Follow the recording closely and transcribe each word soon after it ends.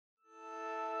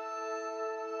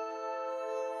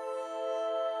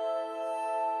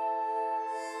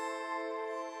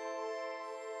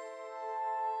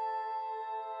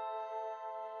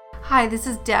Hi, this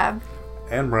is Deb.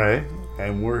 And Ray,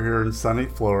 and we're here in sunny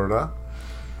Florida.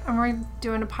 And we're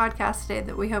doing a podcast today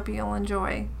that we hope you'll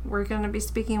enjoy. We're going to be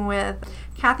speaking with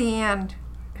Kathy Ann,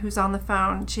 who's on the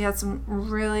phone. She has some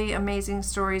really amazing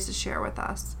stories to share with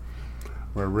us.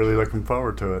 We're really looking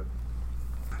forward to it.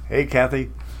 Hey,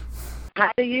 Kathy. How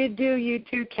do you do, you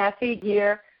two? Kathy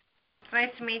here. Nice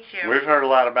to meet you. We've heard a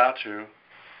lot about you.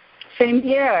 Same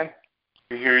here.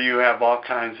 We hear you have all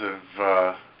kinds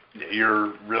of,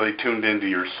 you're really tuned into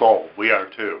your soul. We are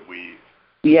too.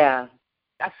 Yeah.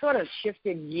 I sort of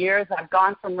shifted gears. I've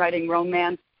gone from writing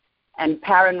romance and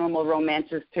paranormal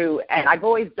romances too, and I've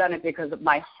always done it because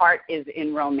my heart is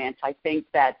in romance. I think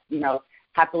that,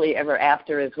 happily ever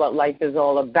after is what life is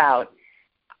all about.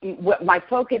 What my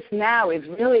focus now is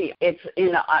really, it's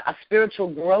in a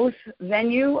spiritual growth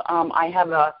venue. I have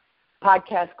a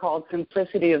podcast called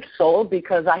Simplicity of Soul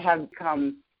because I have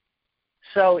become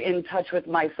so in touch with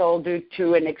my soul due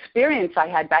to an experience I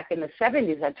had back in the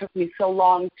 70s that took me so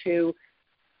long to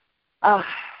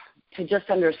just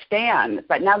understand.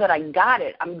 But now that I got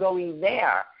it, I'm going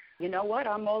there. You know what?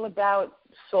 I'm all about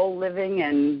soul living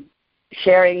and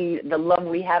sharing the love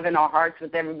we have in our hearts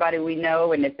with everybody we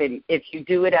know. And if you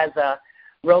do it as a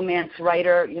romance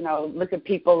writer, look at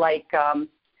people like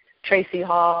Tracy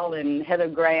Hall and Heather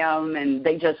Graham, and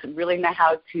they just really know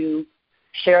how to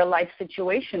share life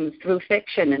situations through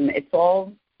fiction, and it's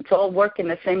all work in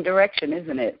the same direction,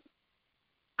 isn't it?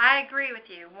 I agree with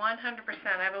you 100%.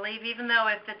 I believe even though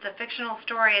if it's a fictional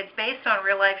story, it's based on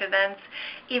real-life events,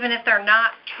 even if they're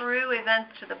not true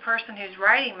events to the person who's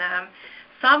writing them,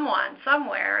 someone,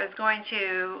 somewhere is going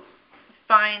to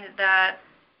find that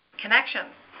connection.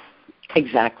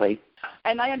 Exactly.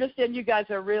 And I understand you guys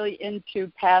are really into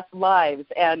past lives,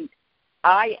 and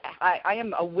I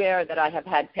am aware that I have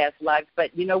had past lives,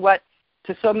 but you know what?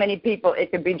 To so many people,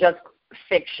 it could be just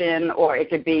fiction, or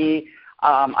it could be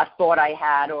a thought I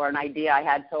had or an idea I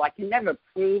had, so I can never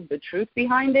prove the truth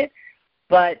behind it.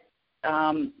 But,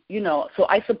 so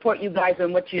I support you guys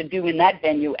in what you do in that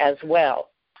venue as well.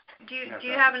 Do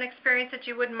you have an experience that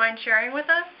you wouldn't mind sharing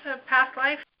with us, a past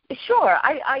life? Sure,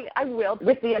 I will,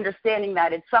 with the understanding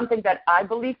that it's something that I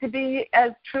believe to be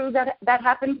as true that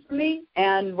happened to me,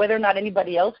 and whether or not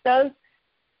anybody else does,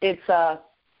 it's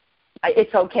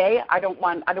okay. I don't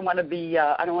want to be,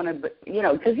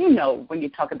 because when you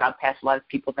talk about past lives,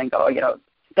 people think,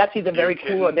 that's either very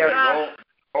cool or they're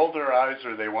roll their eyes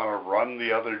or they want to run the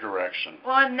other direction.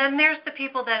 Well, and then there's the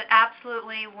people that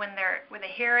absolutely, when they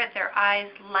hear it, their eyes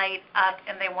light up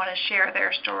and they want to share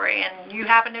their story. And you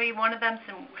happen to be one of them,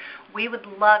 so we would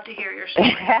love to hear your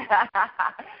story. I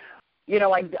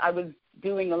was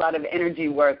doing a lot of energy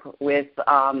work with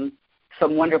some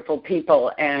wonderful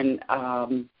people, and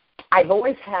I've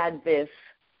always had this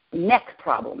neck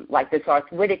problem, like this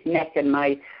arthritic neck, and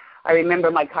I remember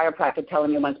my chiropractor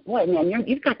telling me once, boy, man,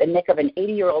 you've got the neck of an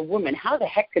 80-year-old woman. How the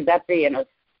heck could that be? And I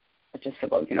just said,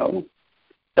 well,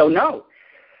 don't know.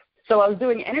 So I was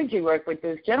doing energy work with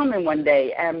this gentleman one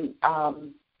day, and, I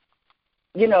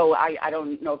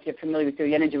don't know if you're familiar with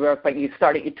doing energy work, but you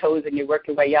start at your toes and you work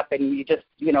your way up, and you just,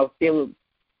 feel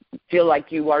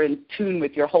like you are in tune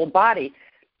with your whole body.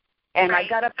 And right. I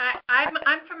got up.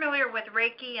 I'm familiar with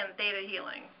Reiki and Theta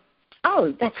healing.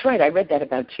 Oh, that's right. I read that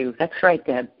about you. That's right,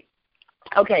 Deb.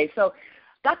 Okay, so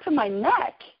got to my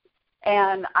neck,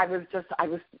 and I was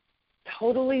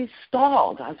totally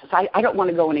stalled. I was just, I don't want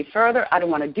to go any further. I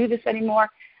don't want to do this anymore.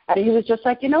 And he was just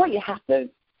like, you know what, you have to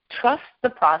trust the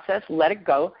process, let it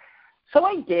go. So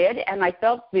I did, and I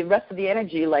felt the rest of the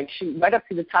energy like shoot right up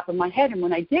to the top of my head. And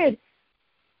when I did,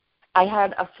 I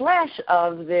had a flash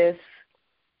of this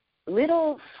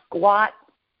little squat,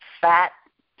 fat,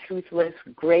 toothless,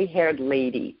 gray-haired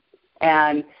lady.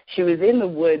 And she was in the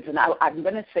woods, and I'm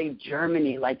going to say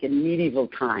Germany, like in medieval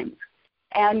times.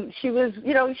 And she was,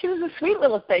 she was a sweet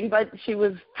little thing, but she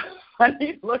was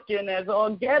funny looking as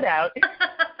all get out.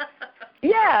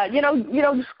 Yeah,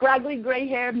 scraggly gray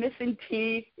hair, missing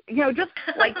teeth, just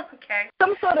like okay.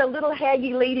 Some sort of little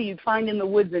haggy lady you'd find in the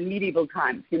woods in medieval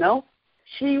times,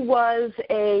 She was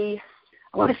I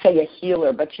want to say a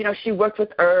healer, but, she worked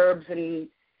with herbs, and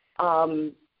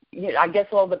I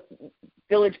guess all the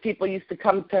village people used to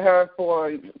come to her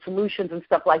for solutions and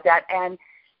stuff like that, and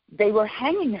they were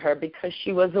hanging her because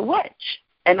she was a witch.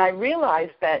 And I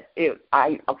realized that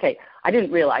I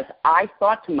didn't realize. I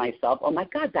thought to myself, oh, my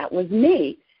God, that was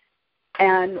me.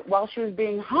 And while she was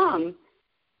being hung,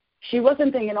 she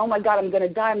wasn't thinking, oh, my God, I'm going to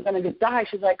die.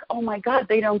 She's like, oh, my God,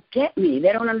 they don't get me.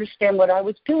 They don't understand what I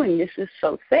was doing. This is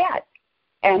so sad.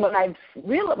 And when I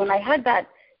had that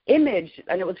image,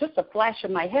 and it was just a flash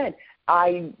in my head,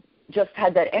 I just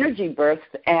had that energy burst,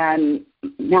 and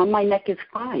now my neck is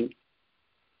fine.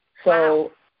 So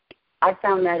wow. I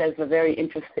found that as a very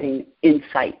interesting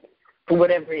insight, for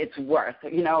whatever it's worth.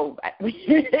 You know,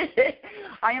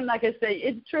 I am not going to say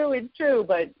it's true,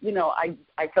 but, you know,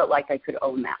 I felt like I could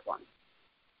own that one.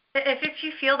 If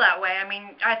you feel that way, I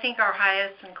mean, I think our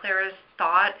highest and clearest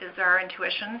thought is our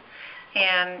intuition.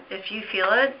 And if you feel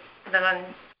it, then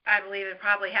I believe it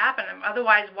probably happened.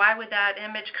 Otherwise, why would that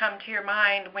image come to your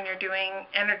mind when you're doing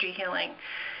energy healing?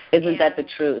 Isn't that the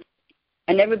truth?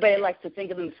 And everybody likes to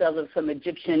think of themselves as some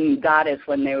Egyptian goddess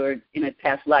when they were in a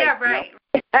past life. Yeah, right.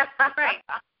 You know? Right.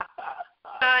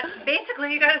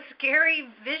 Basically, you got a scary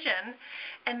vision,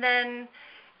 and then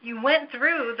you went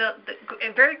through the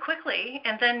very quickly,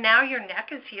 and then now your neck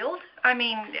is healed. I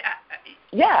mean,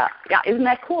 yeah. Isn't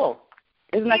that cool?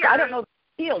 Isn't that? I don't know if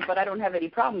it's healed, but I don't have any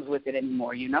problems with it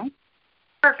anymore. You know.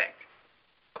 Perfect.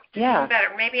 Yeah. Even better.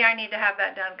 Maybe I need to have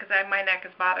that done because my neck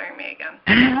is bothering me again.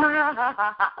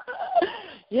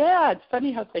 Yeah, it's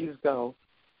funny how things go.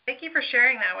 Thank you for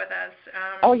sharing that with us.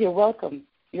 Oh, you're welcome.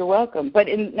 You're welcome. But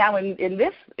in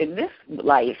this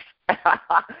life,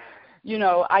 you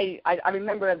know, I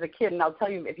remember as a kid, and I'll tell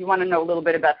you if you want to know a little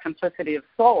bit about simplicity of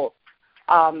soul.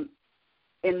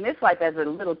 In this life, as a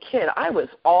little kid, I was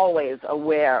always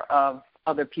aware of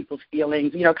other people's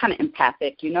feelings. You know, kind of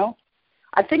empathic. You know.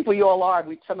 I think we all are.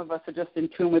 Some of us are just in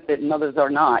tune with it, and others are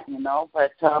not. You know,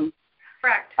 but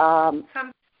correct.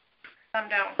 Some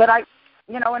don't. But I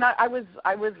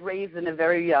was raised in a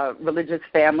very religious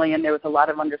family, and there was a lot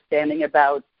of understanding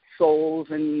about souls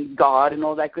and God and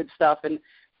all that good stuff. And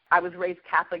I was raised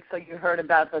Catholic, so you heard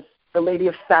about the Lady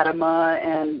of Fatima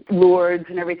and Lourdes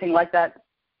and everything like that.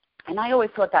 And I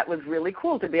always thought that was really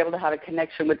cool to be able to have a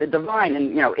connection with the divine. And,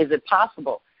 you know, is it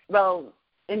possible? Well,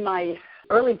 in my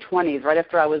early 20s, right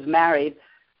after I was married,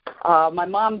 my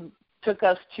mom took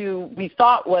us to, we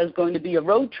thought was going to be a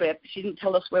road trip. She didn't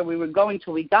tell us where we were going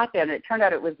till we got there, and it turned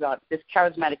out it was this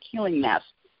charismatic healing mass.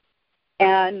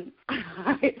 And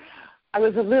I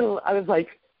was like,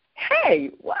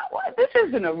 hey, what? This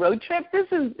isn't a road trip. This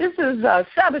is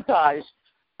sabotage.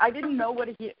 I didn't know what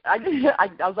I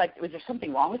was like, was there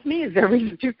something wrong with me? Is there a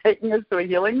reason you're taking us to a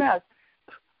healing mass?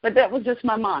 But that was just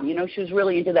my mom. You know, she was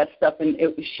really into that stuff, and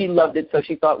she loved it, so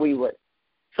she thought we would.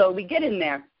 So we get in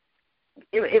there.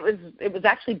 It was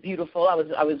actually beautiful. I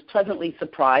was pleasantly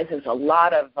surprised. There's a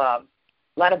lot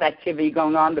of activity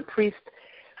going on. The priest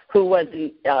who was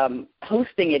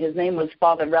hosting it, his name was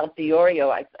Father Ralph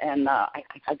Diorio, and I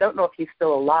don't know if he's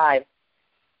still alive,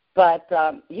 but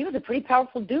he was a pretty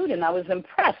powerful dude, and I was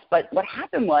impressed. But what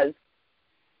happened was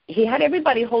he had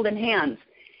everybody holding hands,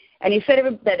 and he said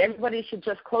that everybody should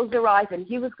just close their eyes, and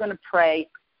he was going to pray,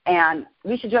 and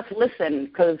we should just listen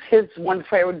because his one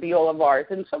prayer would be all of ours.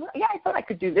 And so, yeah, I thought I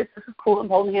could do this. This is cool. I'm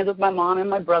holding hands with my mom and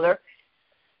my brother.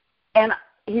 And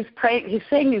he's praying. He's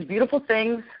saying these beautiful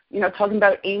things, you know, talking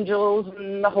about angels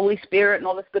and the Holy Spirit and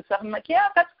all this good stuff. I'm like, yeah,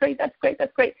 that's great, that's great,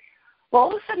 that's great. Well,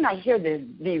 all of a sudden I hear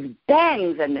these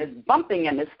bangs and this bumping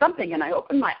and this thumping, and I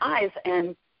open my eyes,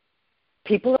 and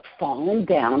people are falling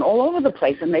down all over the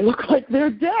place, and they look like they're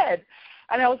dead.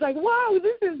 And I was like, wow,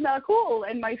 this is not cool.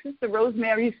 And my sister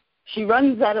Rosemary, she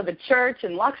runs out of the church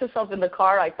and locks herself in the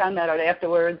car. I found that out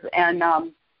afterwards. And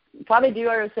Father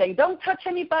Diorio was saying, don't touch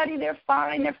anybody. They're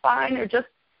fine. They're fine.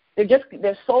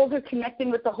 Their souls are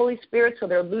connecting with the Holy Spirit, so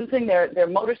they're losing their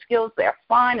motor skills. They're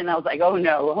fine. And I was like, oh,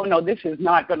 no, this is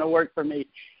not going to work for me.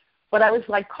 But I was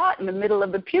like caught in the middle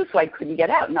of the pew, so I couldn't get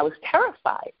out, and I was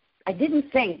terrified. I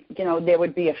didn't think, you know, there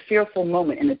would be a fearful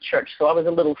moment in the church, so I was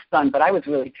a little stunned, but I was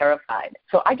really terrified.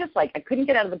 So I couldn't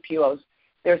get out of the pew.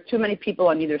 There was too many people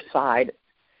on either side.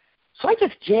 So I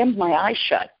just jammed my eyes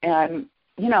shut. And,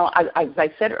 you know, as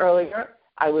I said earlier,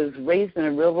 I was raised in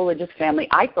a real religious family.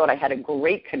 I thought I had a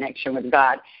great connection with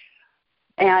God.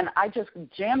 And I just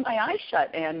jammed my eyes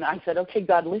shut, and I said, okay,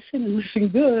 God, listen and listen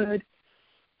good.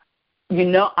 You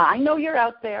know, I know you're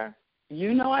out there.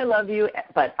 You know I love you,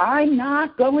 but I'm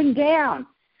not going down.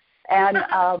 And,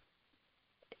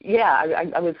 yeah,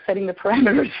 I was setting the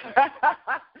parameters.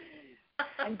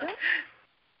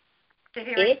 Did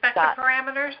he respect the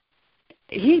parameters?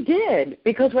 He did,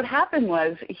 because what happened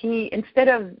was instead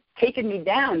of taking me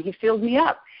down, he filled me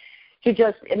up. He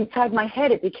just, inside my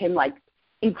head, it became like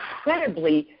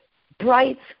incredibly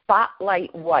bright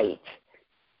spotlight white.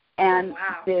 And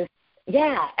wow.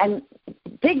 Yeah, and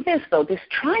dig this, though. This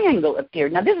triangle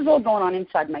appeared. Now, this is all going on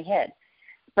inside my head.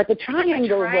 But the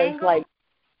triangle was like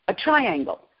a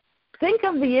triangle. Think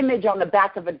of the image on the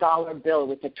back of a dollar bill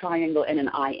with a triangle and an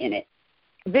eye in it.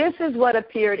 This is what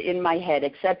appeared in my head,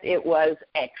 except it was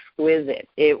exquisite.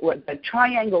 The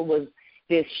triangle was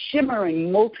this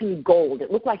shimmering molten gold.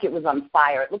 It looked like it was on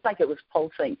fire. It looked like it was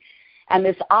pulsing. And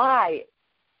this eye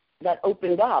that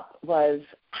opened up was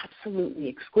absolutely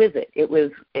exquisite. It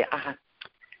was,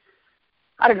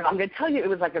 I don't know, I'm going to tell you it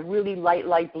was like a really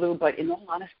light blue, but in all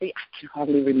honesty, I can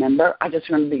hardly remember. I just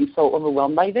remember being so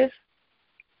overwhelmed by this.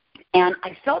 And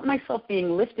I felt myself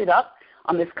being lifted up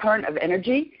on this current of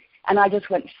energy, and I just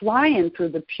went flying through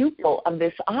the pupil of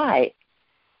this eye.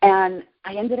 And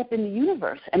I ended up in the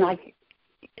universe, and I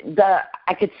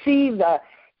could see the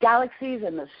galaxies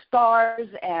and the stars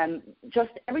and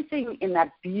just everything in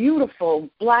that beautiful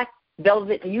black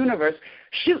velvet universe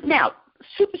shooting out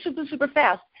super, super, super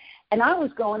fast. And I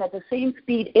was going at the same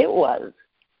speed it was.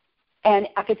 And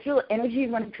I could feel energy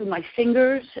running through my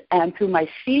fingers and through my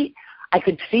feet. I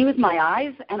could see with my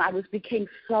eyes, and I became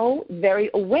so very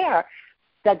aware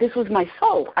that this was my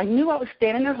soul. I knew I was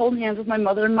standing there holding hands with my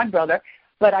mother and my brother,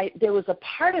 but there was a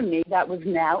part of me that was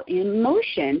now in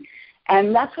motion.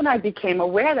 And that's when I became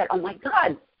aware that, oh, my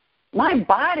God, my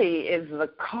body is the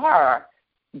car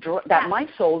that my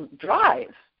soul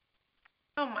drives.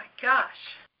 Oh, my gosh.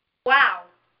 Wow.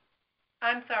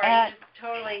 I'm sorry. You just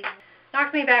totally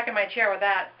knocked me back in my chair with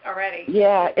that already.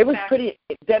 Yeah, it was pretty,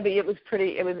 Debbie,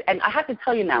 and I have to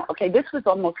tell you now, okay, this was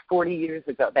almost 40 years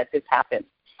ago that this happened.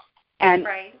 And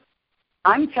right.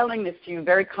 I'm telling this to you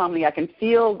very calmly. I can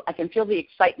feel the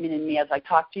excitement in me as I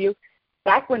talk to you.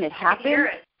 Back when it happened, I hear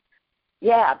it.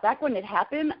 Yeah, back when it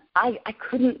happened, I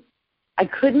couldn't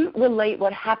relate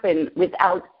what happened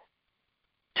without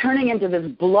turning into this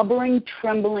blubbering,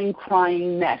 trembling,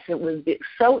 crying mess. It was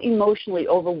so emotionally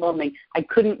overwhelming, I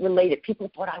couldn't relate it.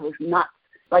 People thought I was nuts.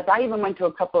 Like, I even went to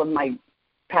a couple of my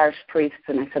parish priests,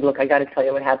 and I said, look, I got to tell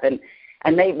you what happened.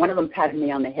 And one of them patted me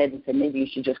on the head and said, maybe you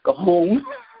should just go home.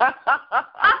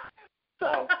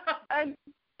 So,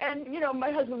 and you know,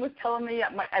 my husband was telling me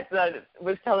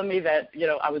that, you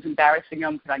know, I was embarrassing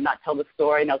him. Could I not tell the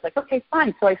story? And I was like, okay,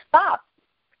 fine. So I stopped.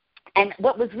 And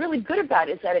what was really good about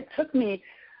it is that it took me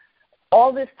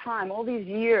all this time, all these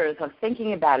years of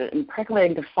thinking about it and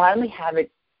percolating to finally have it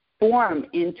form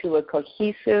into a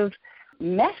cohesive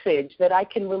message that I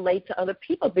can relate to other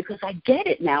people, because I get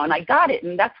it now and I got it,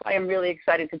 and that's why I'm really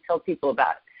excited to tell people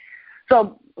about it.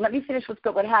 So let me finish with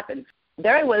what happened.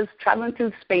 There I was traveling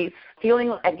through space, feeling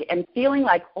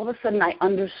like all of a sudden I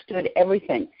understood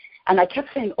everything. And I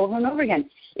kept saying over and over again,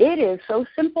 it is so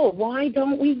simple. Why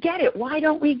don't we get it? Why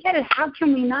don't we get it? How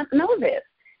can we not know this?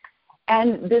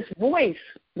 And this voice,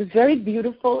 this very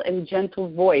beautiful and gentle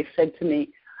voice said to me,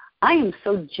 I am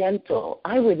so gentle,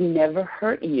 I would never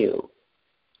hurt you.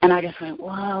 And I just went,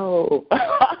 whoa. And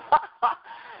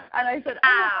I said,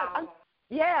 oh,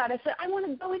 yeah. And I said, I want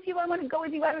to go with you. I want to go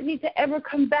with you. I don't need to ever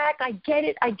come back. I get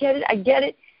it.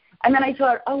 And then I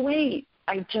thought, oh, wait,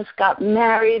 I just got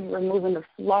married. We're moving to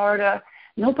Florida.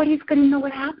 Nobody's going to know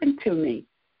what happened to me.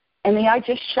 And the eye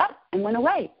just shut and went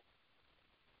away.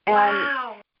 And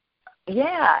wow.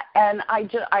 Yeah, and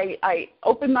I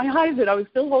opened my eyes, and I was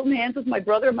still holding hands with my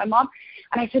brother and my mom.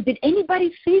 And I said, did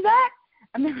anybody see that?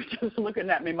 And they were just looking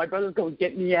at me. My brother's going,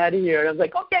 get me out of here. And I was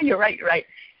like, okay, you're right.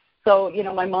 So, you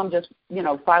know, my mom just, you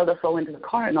know, filed us all into the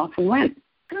car, and off we went. As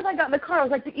soon as I got in the car, I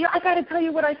was like, I got to tell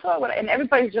you what I saw. And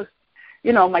everybody's just,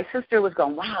 you know, my sister was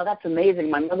going, wow, that's amazing.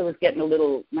 My mom was getting a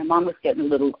little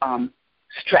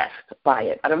stressed by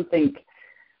it. I don't think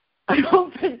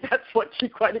that's what she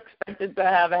quite expected to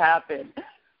have happen.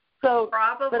 So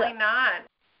probably not.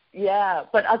 Yeah,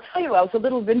 but I'll tell you, I was a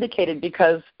little vindicated,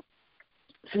 because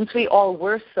since we all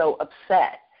were so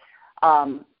upset,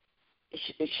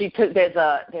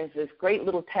 there's this great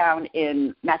little town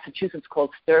in Massachusetts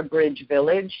called Sturbridge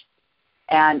Village,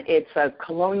 and it's a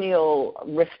colonial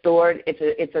restored.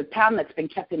 It's a town that's been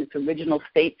kept in its original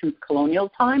state since colonial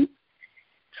times.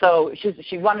 So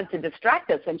she wanted to distract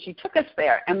us, and she took us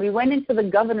there, and we went into the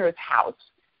governor's house,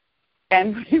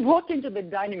 and we walked into the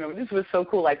dining room. This was so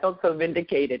cool. I felt so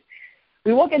vindicated.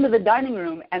 We walk into the dining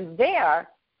room, and there,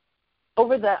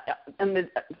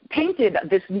 painted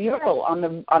this mural on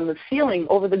the ceiling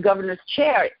over the governor's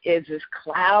chair is this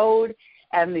cloud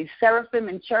and the seraphim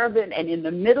and cherubim, and in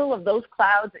the middle of those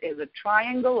clouds is a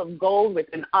triangle of gold with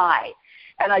an eye.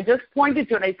 And I just pointed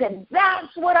to it, and I said,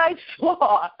 that's what I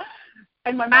saw.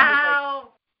 And my mom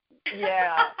was like,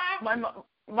 yeah.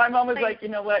 My mom was like, you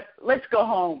know what, let's go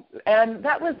home. And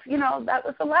that was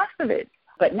the last of it.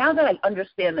 But now that I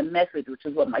understand the message, which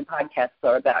is what my podcasts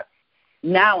are about,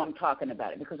 now I'm talking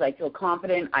about it because I feel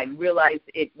confident. I realized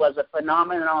it was a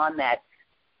phenomenon that,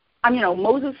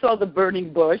 Moses saw the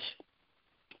burning bush.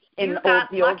 You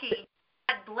got lucky.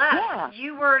 God bless. Yeah.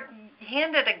 You were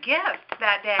handed a gift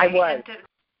that day. I was.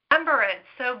 I'm remember it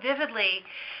so vividly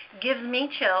gives me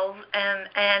chills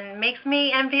and makes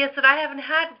me envious that I haven't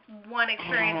had one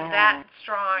experience that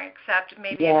strong, except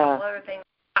maybe a couple other things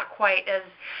not quite as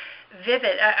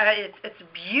vivid. It's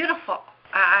beautiful.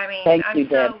 I mean, Thank you,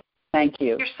 Deb. Thank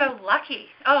you. You're so lucky.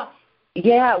 Oh.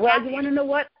 Yeah, well, you want to know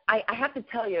what? I have to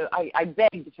tell you, I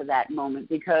begged for that moment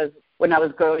because when I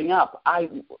was growing up,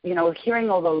 hearing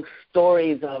all those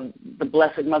stories of the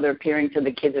Blessed Mother appearing to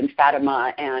the kids in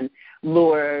Fatima and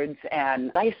Lourdes,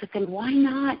 and I used to think, why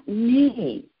not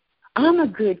me? I'm a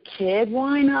good kid.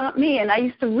 Why not me? And I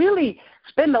used to really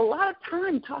spend a lot of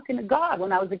time talking to God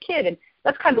when I was a kid, and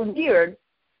that's kind of weird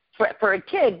for a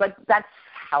kid, but that's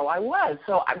how I was.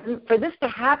 So for this to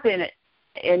happen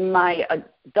in my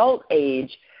adult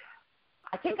age,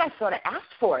 I think I sort of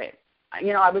asked for it.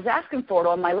 I was asking for it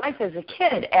all my life as a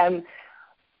kid. And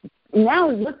now,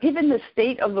 look, given the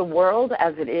state of the world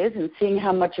as it is and seeing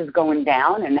how much is going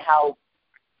down and how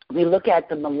we look at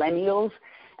the millennials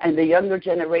and the younger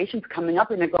generations coming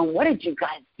up and they're going, what did you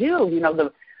guys do?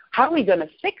 How are we going to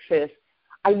fix this?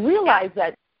 I realize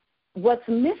that what's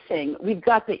missing, we've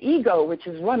got the ego, which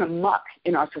is run amok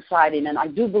in our society, and I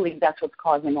do believe that's what's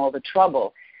causing all the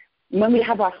trouble. When we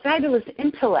have our fabulous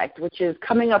intellect, which is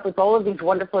coming up with all of these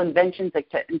wonderful inventions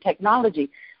and technology,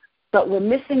 but we're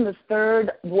missing the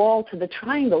third wall to the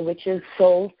triangle, which is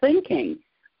soul thinking.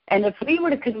 And if we were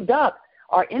to conduct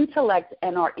our intellect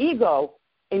and our ego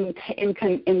in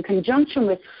conjunction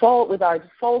with our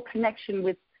soul connection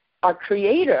with our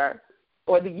Creator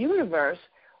or the universe,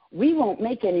 we won't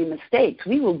make any mistakes.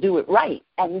 We will do it right.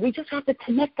 And we just have to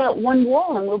connect that one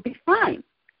wall and we'll be fine.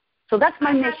 So that's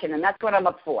my mission, and that's what I'm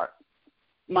up for.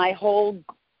 My whole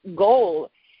goal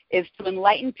is to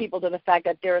enlighten people to the fact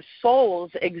that their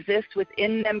souls exist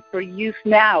within them for use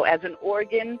now as an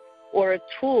organ or a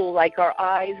tool like our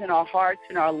eyes and our hearts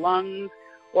and our lungs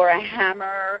or a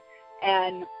hammer.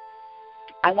 And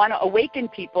I want to awaken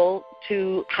people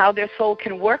to how their soul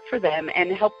can work for them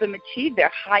and help them achieve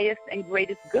their highest and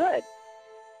greatest good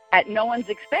at no one's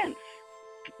expense.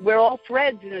 We're all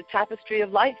threads in a tapestry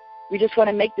of life. We just want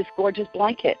to make this gorgeous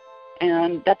blanket.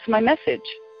 And that's my message.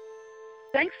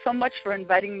 Thanks so much for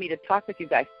inviting me to talk with you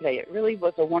guys today. It really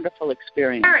was a wonderful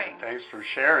experience. Thanks for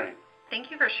sharing.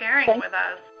 Thank you for sharing with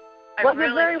us. You're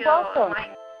very welcome.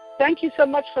 Thank you so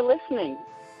much for listening.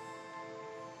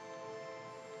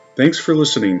 Thanks for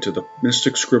listening to the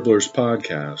Mystic Scribblers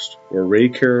podcast, where Ray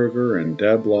Carriger and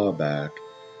Deb Lawback,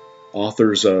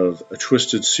 authors of A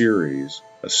Twisted Series,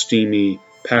 a steamy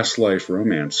past life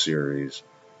romance series,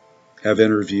 have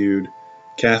interviewed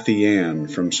Kathy Ann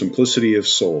from Simplicity of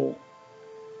Soul.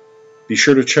 Be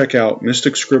sure to check out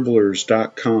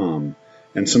mysticscribblers.com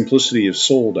and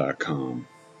simplicityofsoul.com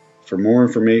for more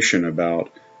information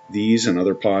about these and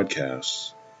other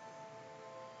podcasts.